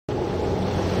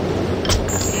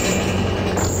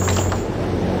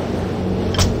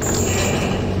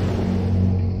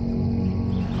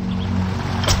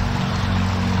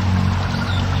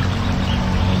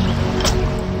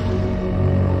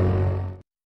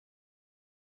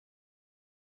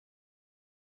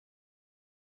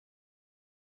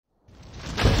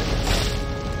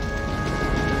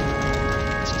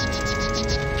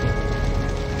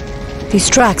These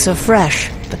tracks are fresh,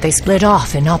 but they split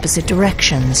off in opposite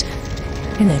directions.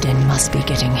 Illidan must be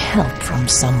getting help from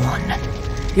someone.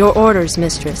 Your orders,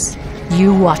 mistress.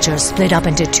 You Watchers split up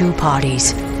into 2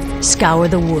 parties. Scour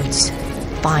the woods.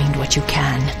 Find what you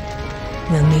can.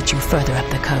 We'll meet you further up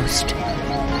the coast.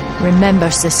 Remember,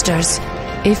 sisters,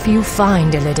 if you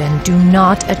find Illidan, do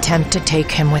not attempt to take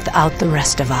him without the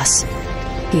rest of us.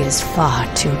 He is far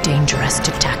too dangerous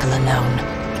to tackle alone.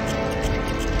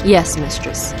 Yes,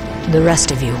 mistress. The rest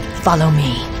of you, follow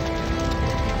me.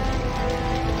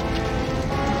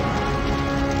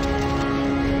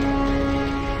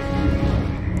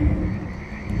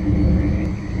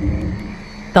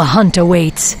 The hunt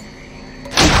awaits.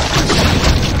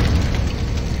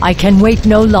 I can wait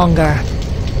no longer.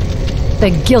 The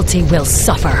guilty will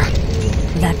suffer.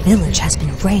 That village has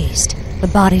been razed. The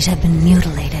bodies have been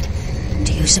mutilated.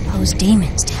 Do you suppose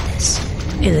demons did this?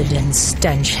 Illidan's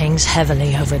stench hangs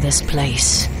heavily over this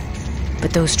place.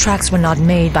 But those tracks were not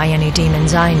made by any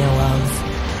demons I know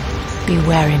of. Be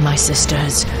wary, my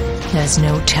sisters. There's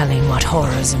no telling what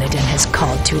horrors Illidan has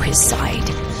called to his side.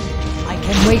 I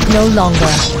can wait no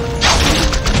longer.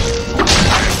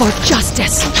 For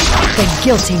justice, the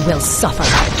guilty will suffer.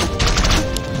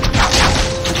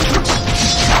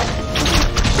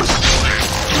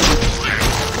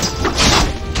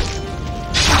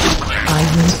 I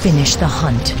will finish the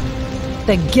hunt.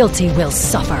 The guilty will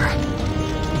suffer.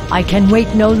 I can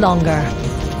wait no longer.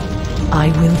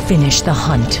 I will finish the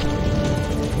hunt.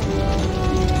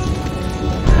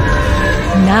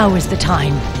 Now is the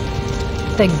time.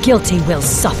 The guilty will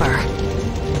suffer.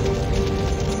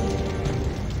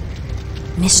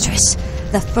 Mistress,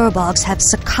 the furbolgs have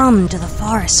succumbed to the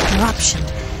forest's corruption.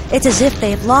 It's as if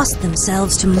they've lost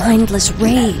themselves to mindless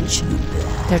rage.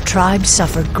 Their tribe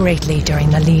suffered greatly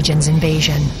during the Legion's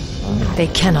invasion. They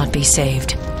cannot be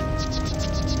saved.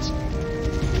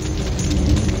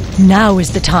 Now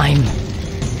is the time.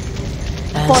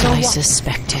 As I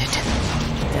suspected,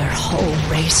 their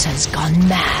whole race has gone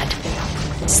mad.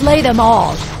 Slay them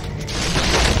all!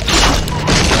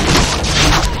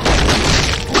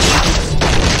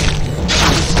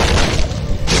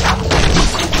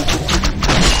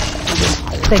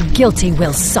 The guilty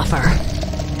will suffer.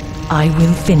 I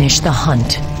will finish the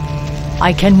hunt.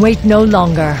 I can wait no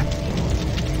longer.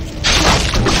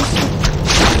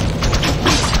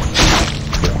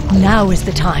 Now is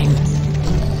the time.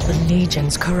 The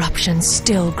Legion's corruption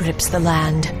still grips the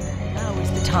land. Now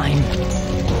is the time.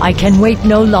 I can wait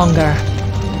no longer.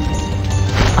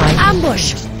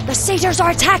 Ambush! The satyrs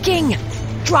are attacking!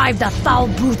 Drive the foul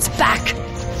brutes back!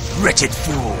 Wretched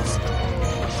fools!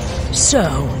 So,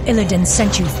 Illidan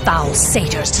sent you foul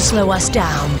satyrs to slow us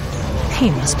down.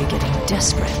 He must be getting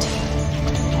desperate.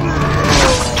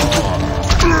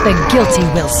 The guilty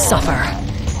will suffer.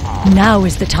 Now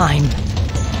is the time.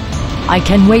 I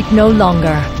can wait no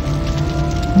longer.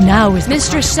 Now is the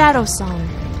Mistress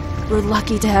Shadowsong, we're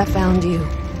lucky to have found you.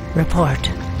 Report.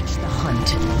 The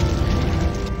hunt.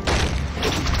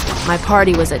 My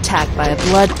party was attacked by a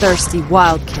bloodthirsty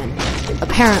wildkin.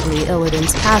 Apparently,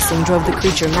 Illidan's passing drove the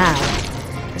creature mad.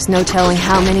 There's no telling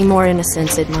how many more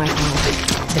innocents it might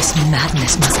harm. This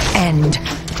madness must end.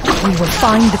 We will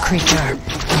find the creature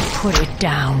and put it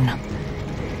down.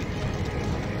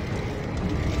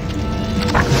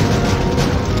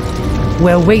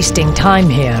 We're wasting time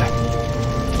here.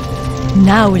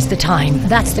 Now is the time.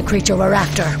 That's the creature we're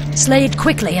after. Slay it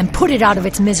quickly and put it out of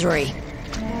its misery.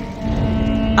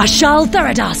 Ashal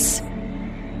Theridas!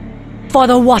 For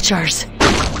the Watchers!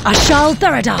 Ashal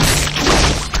Theridas!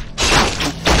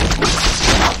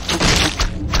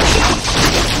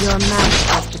 Your match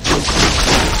has defeated.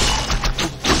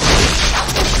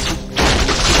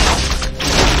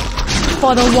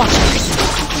 For the Watchers!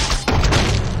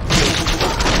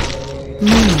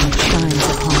 Moon shines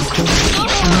upon coast,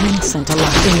 and sent a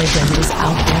light. Illidan is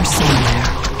out there somewhere.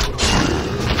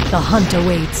 The hunt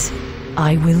awaits.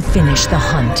 I will finish the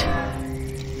hunt.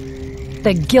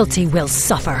 The guilty will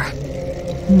suffer.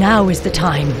 Now is the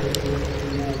time.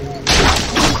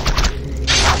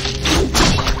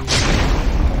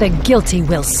 The guilty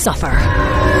will suffer.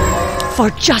 For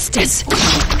justice!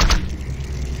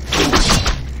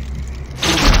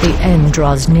 The end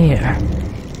draws near.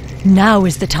 Now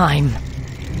is the time.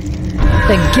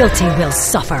 The guilty will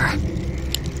suffer.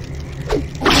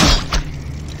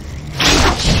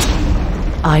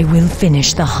 I will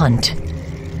finish the hunt.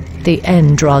 The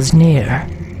end draws near.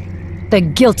 The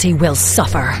guilty will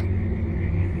suffer.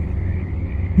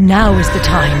 Now is the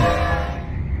time.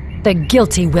 The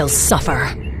guilty will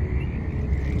suffer.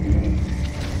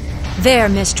 There,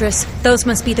 mistress. Those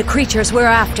must be the creatures we're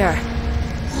after.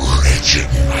 wretched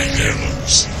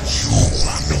items. You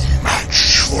are no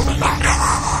match for Naga.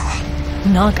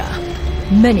 Naga?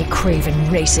 Many craven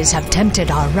races have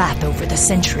tempted our wrath over the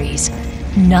centuries.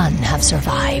 None have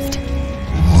survived.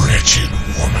 Wretched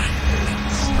woman.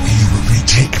 We will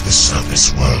retake the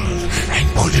surface world and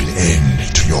put an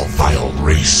end to your vile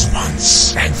race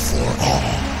once and for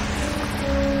all.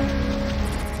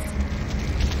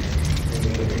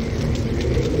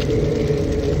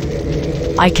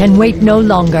 I can wait no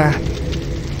longer.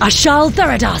 Ashal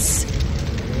Theridas!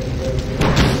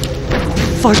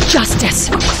 For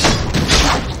justice!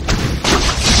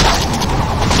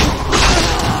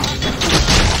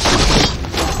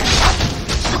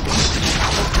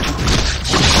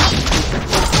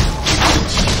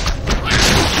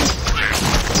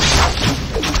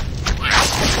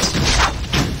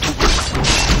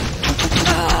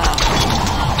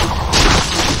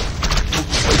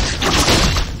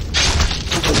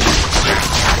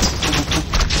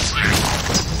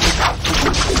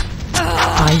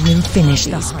 Finish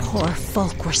these poor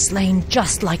folk were slain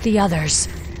just like the others.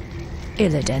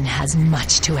 Illidan has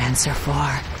much to answer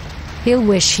for. He'll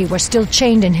wish he were still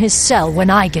chained in his cell when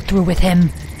I get through with him.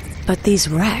 But these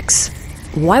wrecks,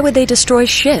 why would they destroy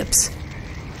ships?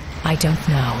 I don't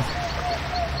know.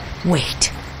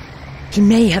 Wait. He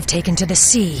may have taken to the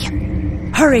sea.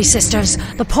 Hurry, sisters!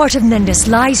 The port of Nendis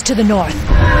lies to the north.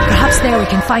 Perhaps there we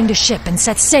can find a ship and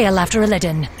set sail after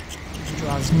Illidan. He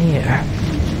draws near.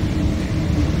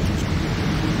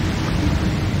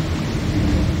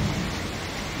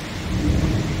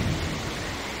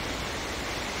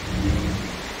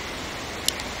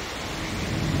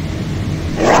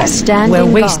 Standing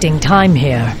We're wasting time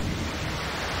here.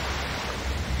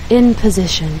 In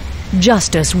position.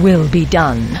 Justice will be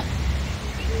done.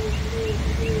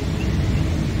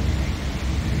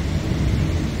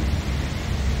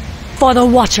 For the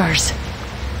Watchers!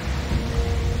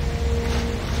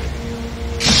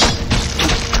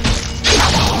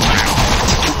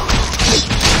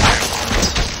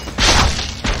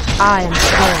 I am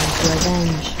sworn to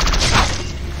revenge.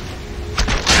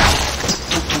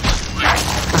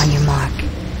 On your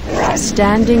mark.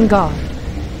 Standing guard.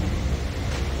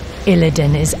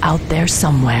 Illidan is out there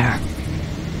somewhere.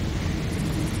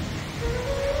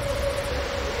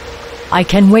 I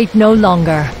can wait no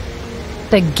longer.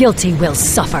 The guilty will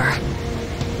suffer.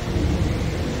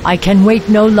 I can wait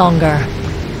no longer.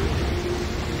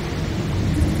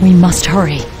 We must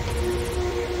hurry.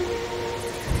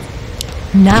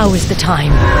 Now is the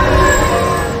time.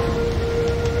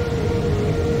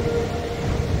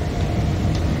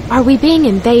 Are we being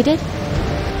invaded?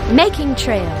 Making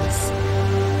trails.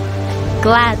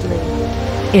 Gladly.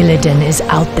 Illidan is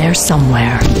out there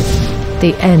somewhere.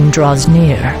 The end draws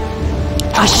near.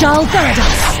 Ashal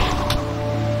Theridas!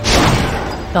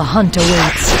 The hunt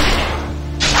awaits.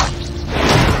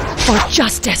 For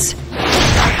justice!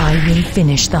 I will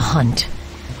finish the hunt.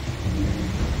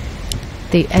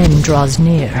 The end draws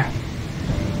near.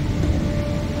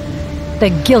 The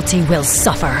guilty will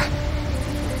suffer.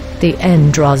 The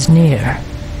end draws near.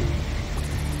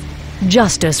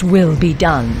 Justice will be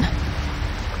done.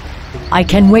 I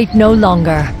can wait no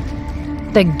longer.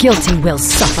 The guilty will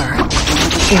suffer.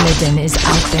 Illidan is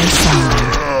out there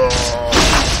somewhere.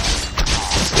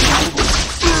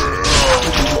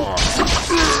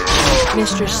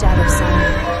 Mistress Shadowsun,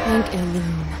 thank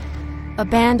Elune. A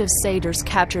band of satyrs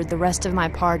captured the rest of my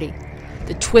party.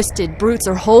 The twisted brutes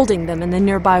are holding them in the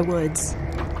nearby woods.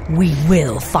 We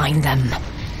will find them.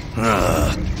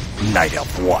 Night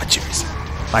Elf Watchers.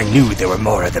 I knew there were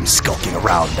more of them skulking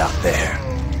around out there.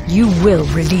 You will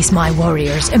release my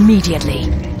warriors immediately.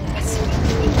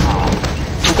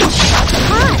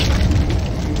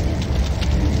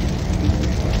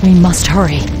 We must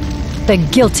hurry. The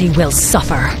guilty will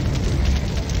suffer.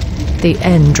 The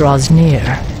end draws near.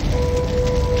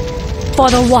 For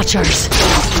the Watchers!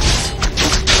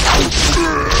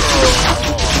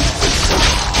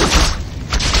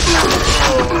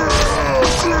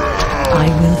 I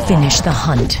will finish the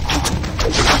hunt.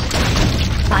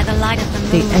 By the light of the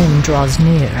moon. The end draws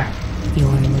near.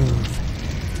 Your move.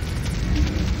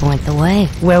 Point the way.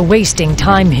 We're wasting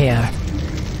time here.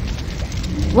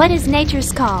 What is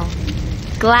nature's call?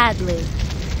 Gladly.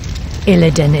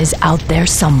 Illidan is out there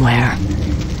somewhere.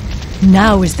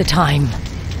 Now is the time.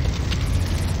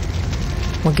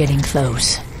 We're getting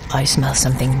close. I smell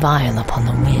something vile upon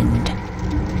the wind.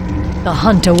 The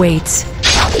hunt awaits.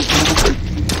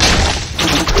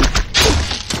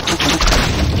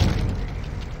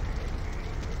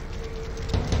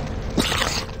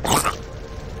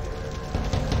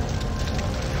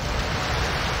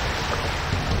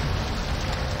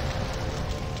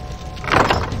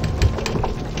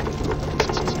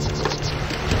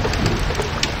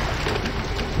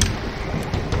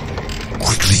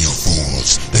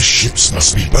 ships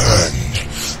must be burned.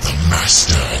 The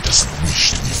Master doesn't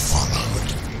wish to be followed.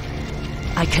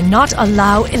 I cannot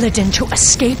allow Illidan to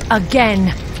escape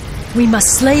again. We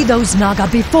must slay those Naga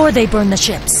before they burn the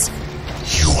ships.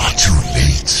 You are too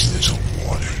late, little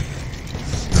warden.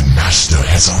 The Master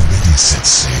has already set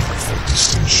sail for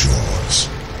distant shores.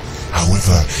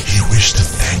 However, he wished to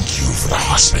thank you for the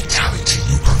hospitality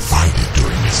you provided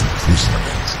during his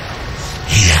imprisonment.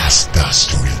 He asked us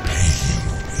to repay you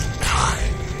in kind.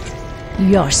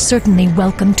 You're certainly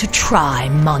welcome to try,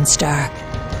 monster.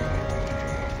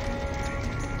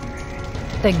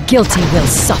 The guilty will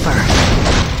suffer.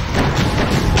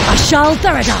 Ashal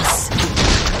Theridas!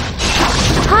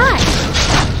 Hi!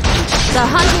 The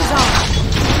hunt is on.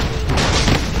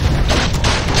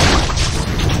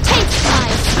 Take my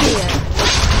spear.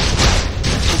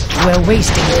 We're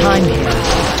wasting time here.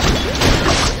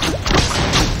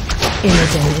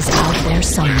 Illidan is out there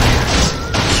somewhere.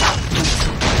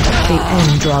 The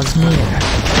end draws near.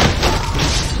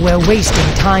 We're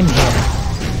wasting time here.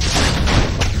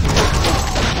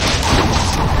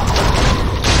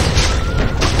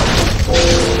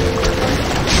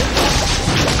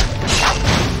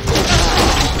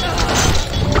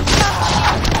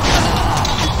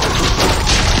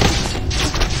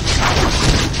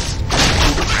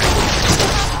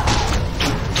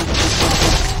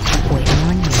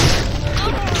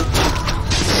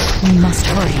 We must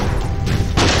hurry.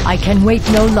 I can wait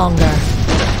no longer.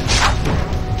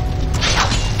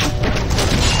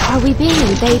 Are we being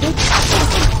invaded?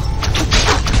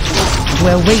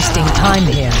 We're wasting time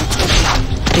here.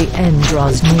 The end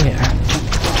draws near.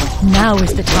 Now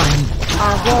is the time.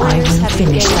 Our I warriors will have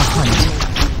finish the engaged. hunt.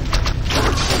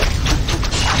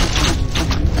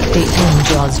 The end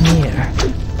draws near.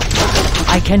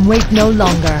 I can wait no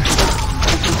longer.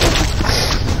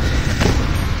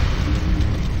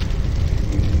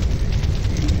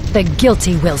 The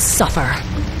guilty will suffer.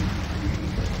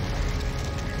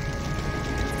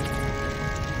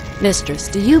 Mistress,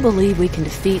 do you believe we can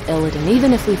defeat Illidan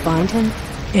even if we find him?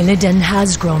 Illidan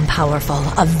has grown powerful,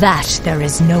 of that there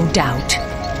is no doubt.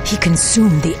 He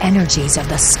consumed the energies of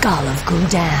the skull of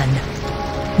Gul'dan.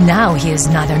 Now he is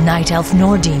neither night elf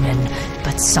nor demon,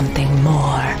 but something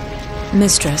more.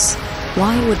 Mistress,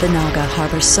 why would the Naga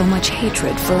harbor so much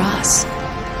hatred for us?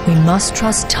 We must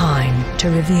trust time to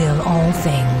reveal all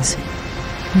things.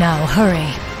 Now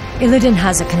hurry. Illidan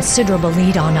has a considerable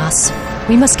lead on us.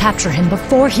 We must capture him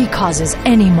before he causes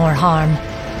any more harm.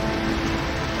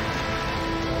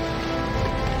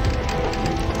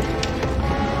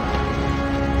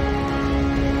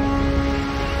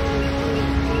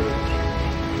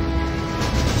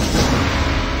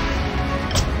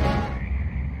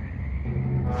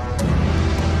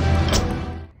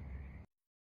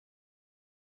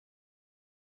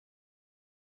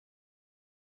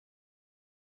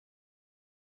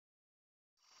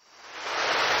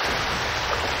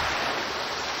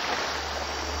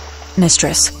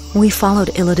 Mistress, we followed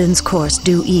Illidan's course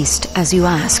due east, as you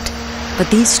asked.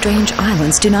 But these strange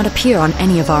islands do not appear on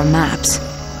any of our maps.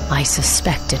 I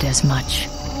suspected as much.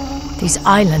 These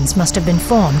islands must have been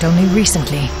formed only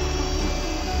recently.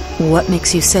 What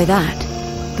makes you say that?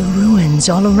 The ruins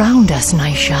all around us,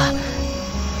 Naisha.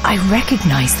 I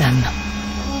recognize them.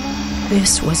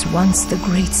 This was once the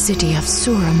great city of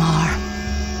Suramar,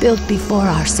 built before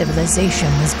our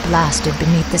civilization was blasted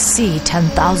beneath the sea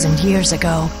 10,000 years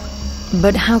ago.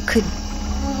 But how could...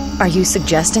 Are you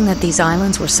suggesting that these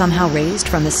islands were somehow raised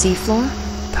from the seafloor?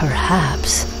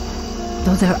 Perhaps.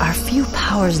 Though there are few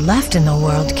powers left in the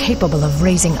world capable of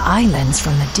raising islands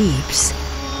from the deeps.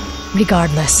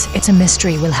 Regardless, it's a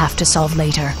mystery we'll have to solve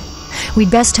later. We'd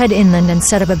best head inland and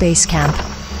set up a base camp.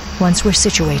 Once we're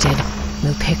situated,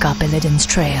 we'll pick up Illidan's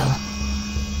trail.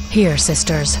 Here,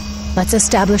 sisters, let's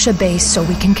establish a base so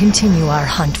we can continue our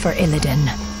hunt for Illidan.